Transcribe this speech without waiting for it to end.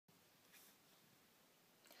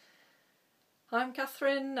I'm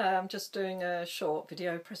Catherine. I'm just doing a short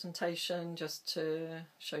video presentation just to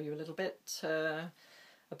show you a little bit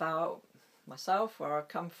about myself, where I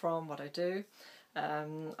come from, what I do.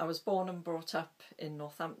 I was born and brought up in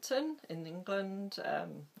Northampton in England.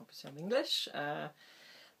 Obviously I'm English.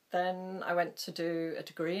 Then I went to do a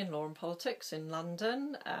degree in law and politics in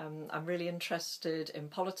London. I'm really interested in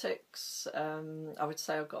politics. I would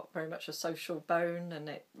say I've got very much a social bone, and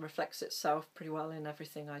it reflects itself pretty well in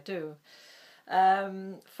everything I do.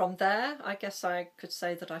 From there, I guess I could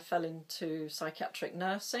say that I fell into psychiatric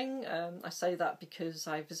nursing. I say that because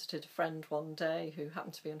I visited a friend one day who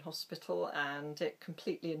happened to be in hospital, and it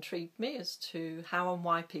completely intrigued me as to how and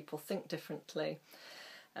why people think differently.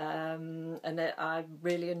 I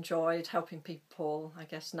really enjoyed helping people, I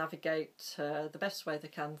guess, navigate the best way they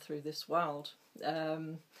can through this world.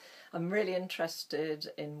 I'm really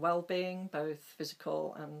interested in well-being, both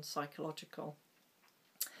physical and psychological.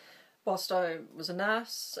 Whilst I was a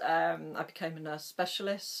nurse, I became a nurse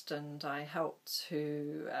specialist, and I helped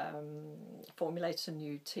to formulate a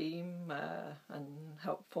new team and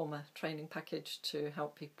help form a training package to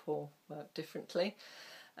help people work differently.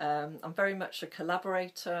 I'm very much a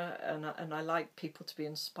collaborator, and I like people to be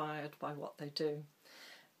inspired by what they do.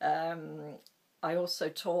 I also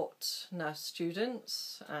taught nurse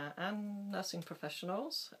students and nursing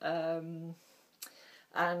professionals.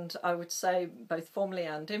 And I would say, both formally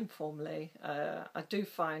and informally, I do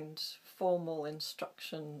find formal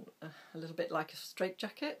instruction a little bit like a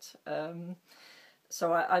straitjacket.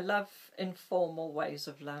 So I love informal ways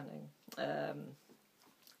of learning.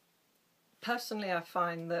 Personally, I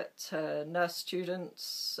find that nurse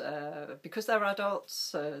students, because they're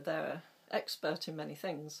adults, they're expert in many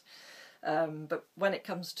things. But when it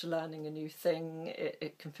comes to learning a new thing,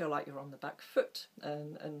 it can feel like you're on the back foot,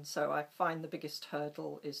 and so I find the biggest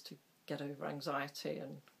hurdle is to get over anxiety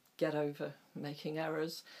and get over making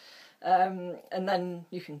errors, and then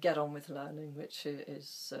you can get on with learning, which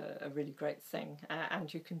is a really great thing,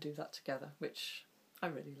 and you can do that together, which I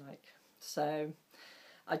really like. So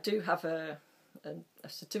I do have a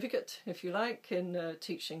certificate, if you like, in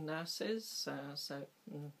teaching nurses, so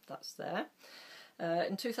that's there.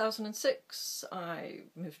 In 2006 I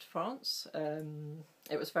moved to France.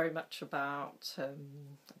 It was very much about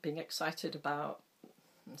being excited about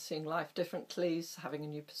seeing life differently, having a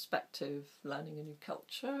new perspective, learning a new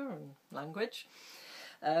culture and language.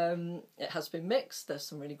 It has been mixed. There's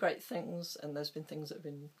some really great things, and there's been things that have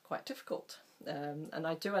been quite difficult. And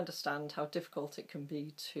I do understand how difficult it can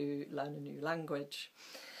be to learn a new language.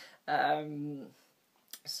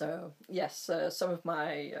 So yes, some of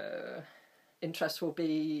my interest will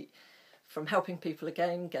be from helping people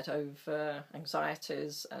again get over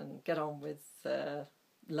anxieties and get on with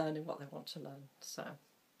learning what they want to learn. So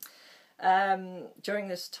during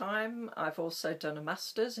this time I've also done a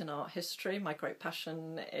master's in art history. My great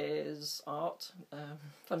passion is art,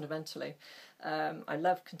 fundamentally. I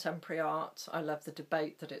love contemporary art. I love the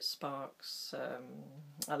debate that it sparks.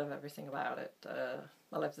 I love everything about it.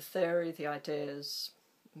 I love the theory, the ideas,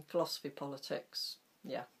 philosophy, politics.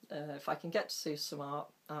 Yeah, if I can get to see some art,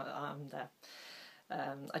 I'm there.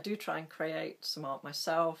 I do try and create some art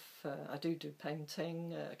myself. I do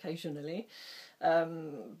painting occasionally.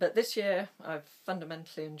 But this year I've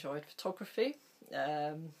fundamentally enjoyed photography.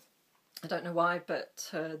 I don't know why, but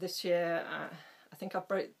this year I think I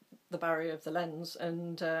broke the barrier of the lens,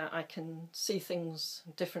 and I can see things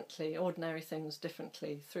differently, ordinary things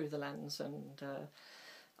differently through the lens, and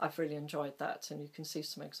I've really enjoyed that, and you can see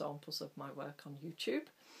some examples of my work on YouTube.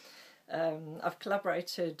 I've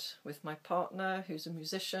collaborated with my partner, who's a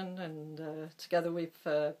musician, and together we've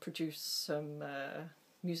produced some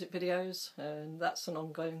music videos, and that's an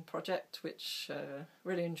ongoing project which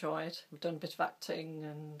really enjoyed. We've done a bit of acting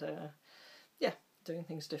and yeah, doing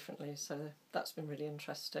things differently, so that's been really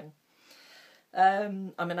interesting.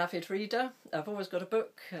 I'm an avid reader. I've always got a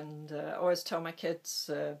book, and I always tell my kids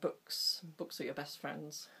books are your best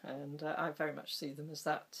friends, and I very much see them as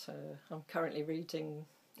that. I'm currently reading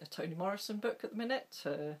a Toni Morrison book at the minute.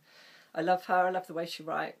 I love her. I love the way she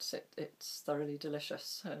writes. It's thoroughly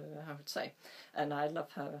delicious, I would say, and I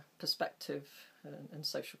love her perspective and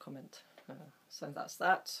social comment. So that's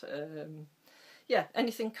that. Yeah,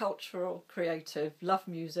 anything cultural, creative. Love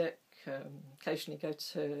music. Occasionally go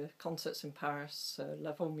to concerts in Paris.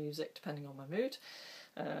 Love all music depending on my mood.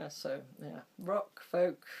 So yeah, rock,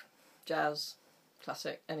 folk, jazz,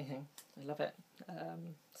 classic, anything. I love it.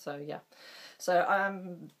 So yeah, so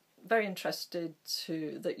I'm very interested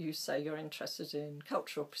that you say you're interested in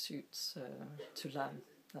cultural pursuits to learn.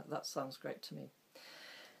 That sounds great to me.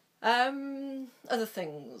 Other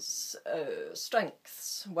things,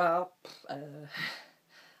 strengths. Well,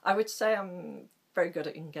 I would say I'm very good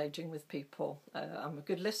at engaging with people. I'm a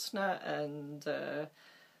good listener, and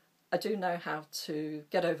I do know how to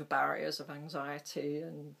get over barriers of anxiety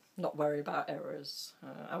and not worry about errors.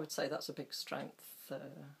 I would say that's a big strength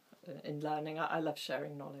in learning. I love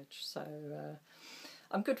sharing knowledge, so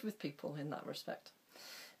I'm good with people in that respect.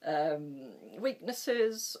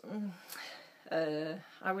 Weaknesses,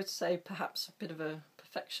 I would say perhaps a bit of a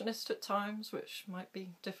perfectionist at times, which might be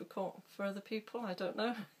difficult for other people, I don't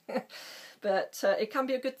know. But it can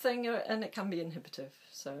be a good thing and it can be inhibitive,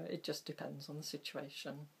 so it just depends on the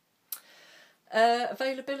situation.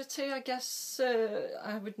 Availability, I guess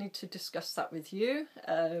I would need to discuss that with you,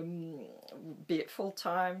 be it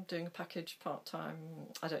full-time, doing a package, part-time,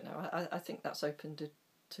 I don't know. I think that's open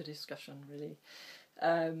to discussion, really.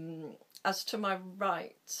 As to my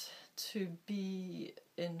right to be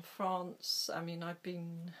in France, I mean, I've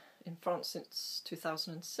been in France since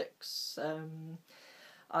 2006.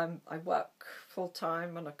 I work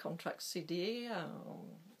full-time on a contract CDE.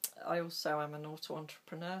 I also am an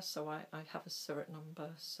auto-entrepreneur, so I have a CIRIT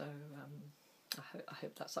number, so I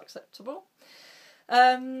hope that's acceptable.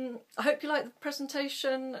 I hope you like the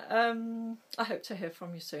presentation. I hope to hear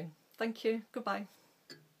from you soon. Thank you. Goodbye.